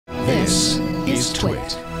This is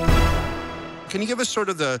TWiT. Can you give us sort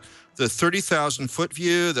of the 30,000-foot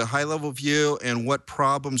view, the high-level view, and what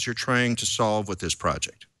problems you're trying to solve with this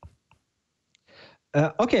project?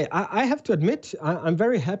 Okay, I have to admit, I'm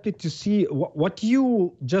very happy to see what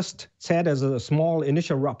you just said as a small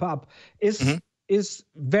initial wrap-up is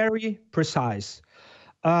very precise.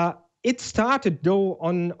 It started though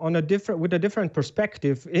with a different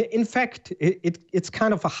perspective. In fact, it's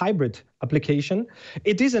kind of a hybrid application.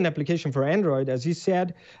 It is an application for Android, as you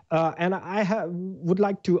said, and I would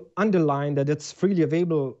like to underline that it's freely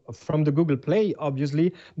available from the Google Play,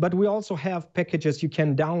 obviously, but we also have packages you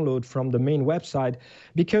can download from the main website,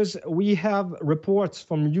 because we have reports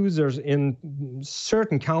from users in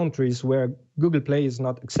certain countries where Google Play is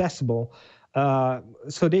not accessible.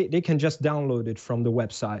 So they can just download it from the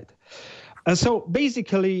website. So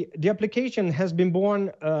basically, the application has been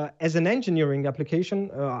born as an engineering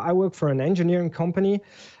application. I work for an engineering company,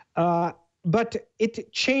 but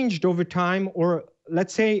it changed over time, or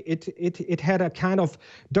let's say it had a kind of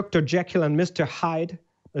Dr. Jekyll and Mr. Hyde,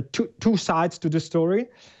 two sides to the story.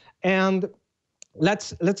 And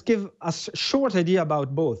let's give a short idea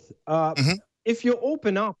about both. If you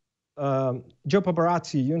open up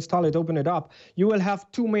Geopaparazzi, you install it, open it up, you will have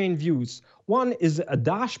two main views. One is a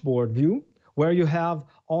dashboard view, where you have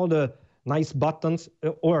all the nice buttons,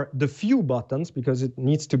 or the few buttons, because it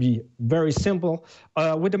needs to be very simple,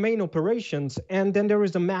 with the main operations. And then there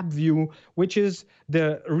is a map view, which is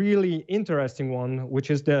the really interesting one, which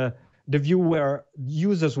is the view where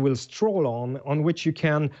users will stroll on which you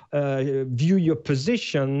can view your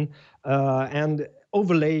position and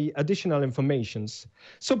overlay additional informations.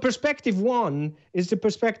 So perspective one is the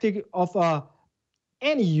perspective of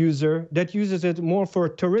any user that uses it more for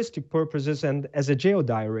touristic purposes and as a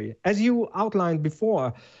geodiary. As you outlined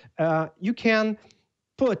before, you can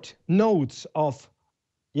put notes of,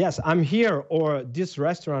 yes, I'm here, or this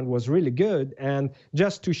restaurant was really good, and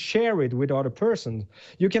just to share it with other persons.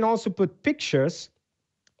 You can also put pictures,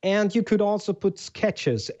 and you could also put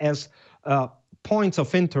sketches as points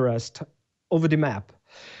of interest over the map.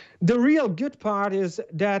 The real good part is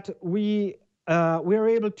that we are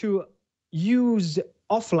able to use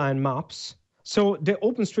offline maps. So the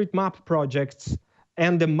OpenStreetMap projects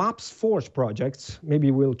and the MapsForge projects,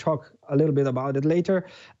 maybe we'll talk a little bit about it later,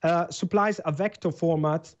 supplies a vector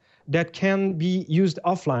format that can be used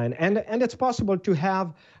offline. And it's possible to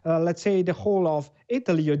have, let's say, the whole of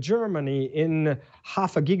Italy or Germany in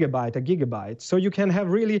half a gigabyte. So you can have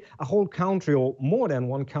really a whole country or more than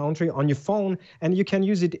one country on your phone, and you can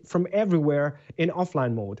use it from everywhere in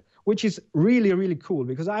offline mode, which is really, really cool,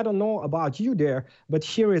 because I don't know about you there, but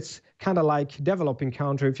here it's kind of like developing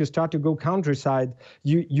country. If you start to go countryside,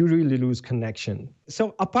 you really lose connection.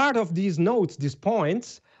 So a part of these notes, these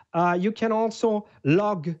points, you can also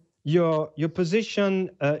log your position,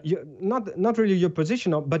 not really your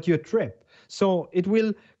position, but your trip. So it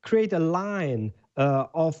will create a line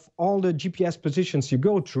of all the GPS positions you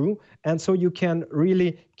go through, and so you can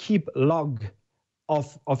really keep log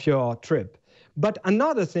of your trip. But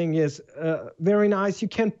another thing is very nice, you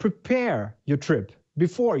can prepare your trip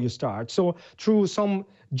before you start. So through some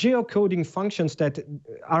geocoding functions that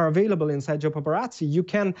are available inside Geopaparazzi, you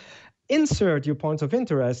can insert your points of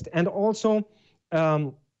interest and also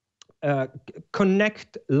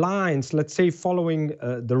connect lines, let's say following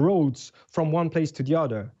the roads from one place to the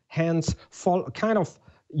other, hence kind of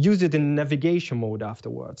use it in navigation mode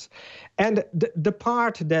afterwards. And the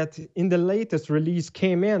part that in the latest release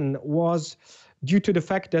came in was due to the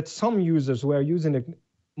fact that some users were using it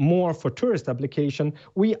more for tourist application,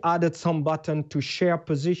 we added some button to share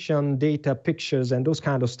position, data, pictures, and those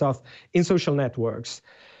kind of stuff in social networks.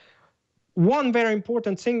 One very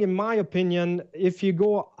important thing, in my opinion, if you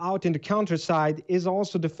go out in the countryside, is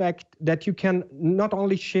also the fact that you can not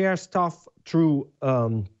only share stuff through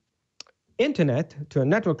internet, to a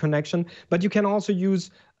network connection, but you can also use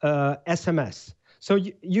SMS. So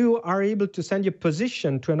you are able to send your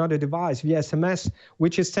position to another device via SMS,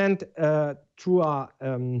 which is sent through a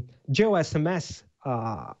GeoSMS,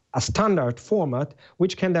 a standard format,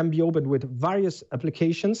 which can then be opened with various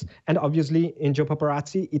applications. And obviously in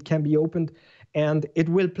Geopaparazzi, it can be opened and it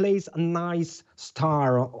will place a nice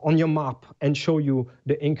star on your map and show you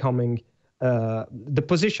the incoming, the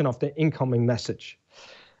position of the incoming message.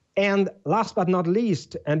 And last but not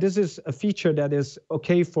least, and this is a feature that is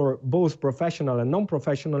okay for both professional and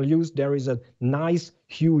non-professional use, there is a nice,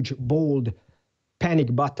 huge, bold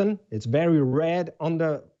panic button. It's very red. On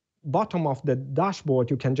the bottom of the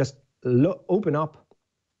dashboard, you can just open up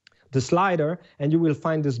the slider and you will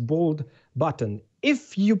find this bold button.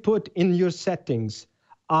 If you put in your settings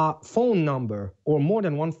a phone number or more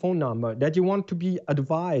than one phone number that you want to be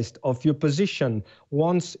advised of your position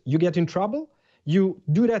once you get in trouble, you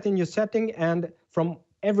do that in your setting, and from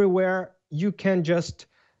everywhere you can just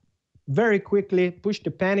very quickly push the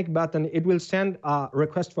panic button. It will send a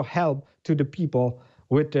request for help to the people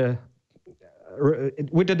with the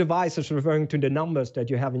devices referring to the numbers that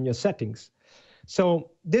you have in your settings. So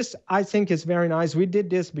this, I think, is very nice. We did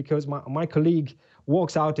this because my colleague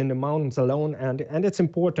walks out in the mountains alone, and it's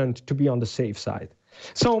important to be on the safe side.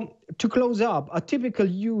 So to close up, a typical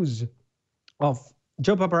use of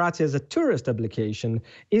Geopaparazzi as a tourist application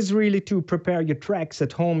is really to prepare your treks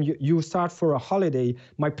at home. You start for a holiday.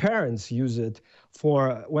 My parents use it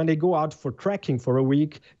for when they go out for trekking for a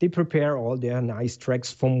week. They prepare all their nice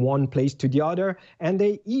treks from one place to the other, and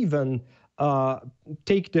they even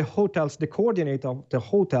take the hotels, the coordinate of the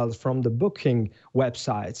hotels from the booking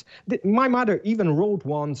websites. My mother even wrote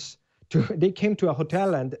once they came to a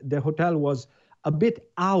hotel, and the hotel was a bit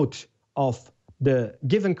out of the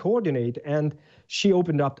given coordinate, and she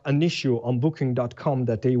opened up an issue on booking.com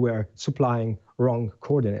that they were supplying wrong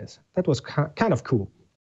coordinates. That was kind of cool.